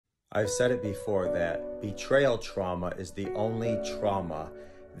I've said it before that betrayal trauma is the only trauma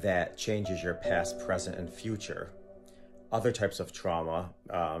that changes your past, present, and future. Other types of trauma,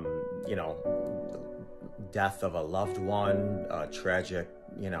 death of a loved one, a tragic,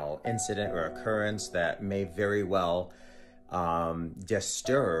 incident or occurrence that may very well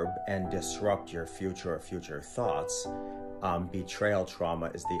disturb and disrupt your future or future thoughts. Betrayal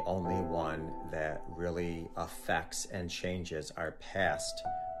trauma is the only one that really affects and changes our past,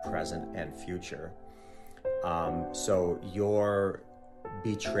 present, and future. So your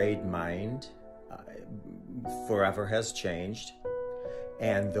betrayed mind forever has changed,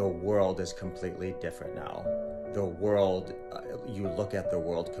 and the world is completely different now. The world, you look at the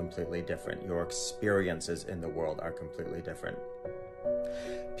world completely different. Your experiences in the world are completely different.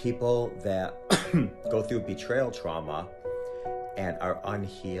 People that go through betrayal trauma and are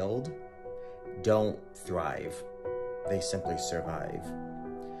unhealed don't thrive. They simply survive.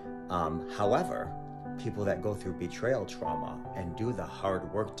 However, people that go through betrayal trauma and do the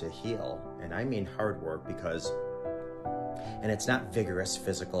hard work to heal, and I mean hard work and it's not vigorous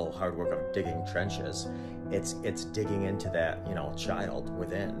physical hard work of digging trenches. It's digging into that, child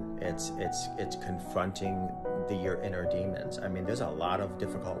within. It's confronting your inner demons. I mean, there's a lot of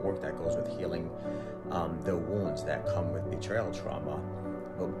difficult work that goes with healing the wounds that come with betrayal trauma.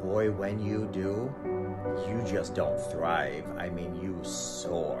 But boy, when you do, you just don't thrive. I mean, you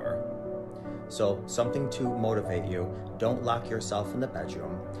soar. So something to motivate you. Don't lock yourself in the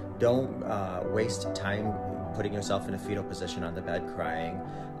bedroom. Don't waste time putting yourself in a fetal position on the bed crying.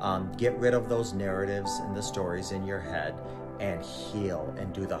 Get rid of those narratives and the stories in your head and heal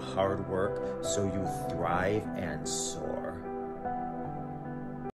and do the hard work so you thrive and soar.